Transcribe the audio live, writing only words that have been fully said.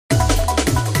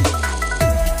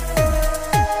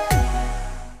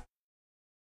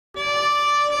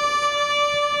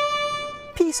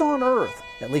peace on earth,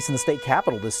 at least in the state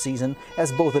capitol this season,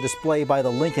 as both a display by the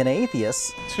Lincoln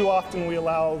atheists. Too often we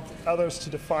allow others to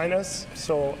define us,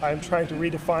 so I'm trying to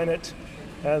redefine it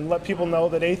and let people know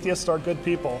that atheists are good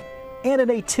people. And a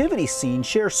nativity scene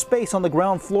shares space on the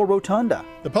ground floor rotunda.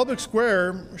 The public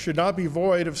square should not be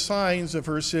void of signs of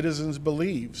her citizens'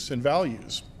 beliefs and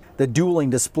values. The dueling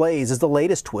displays is the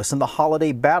latest twist in the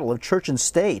holiday battle of church and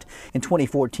state. In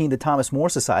 2014, the Thomas More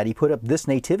Society put up this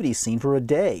nativity scene for a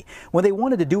day. When they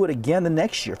wanted to do it again the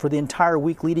next year for the entire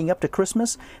week leading up to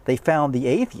Christmas, they found the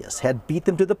atheists had beat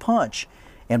them to the punch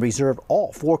and reserved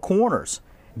all four corners.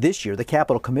 This year, the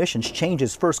Capitol Commission's changed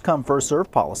its first-come,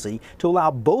 first-served policy to allow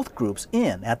both groups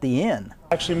in at the inn.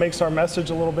 Actually makes our message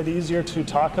a little bit easier to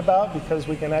talk about, because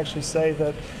we can actually say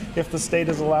that if the state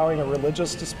is allowing a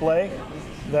religious display,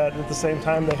 that at the same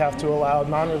time they have to allow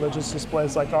non-religious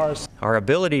displays like ours. Our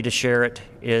ability to share it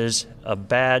is a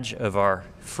badge of our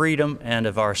freedom and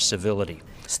of our civility.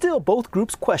 Still, both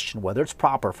groups question whether it's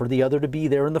proper for the other to be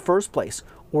there in the first place,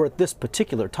 or at this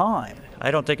particular time. I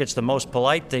don't think it's the most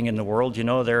polite thing in the world. You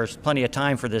know, there's plenty of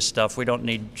time for this stuff. We don't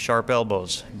need sharp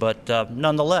elbows. But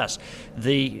nonetheless,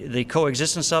 the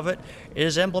coexistence of it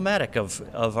is emblematic of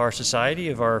our society,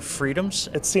 of our freedoms.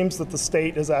 It seems that the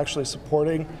state is actually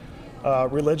supporting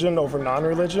religion over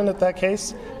non-religion at that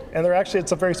case, and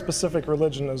it's a very specific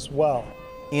religion as well.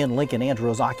 In Lincoln, Andrew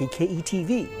Ozaki,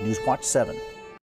 KETV, News Watch 7.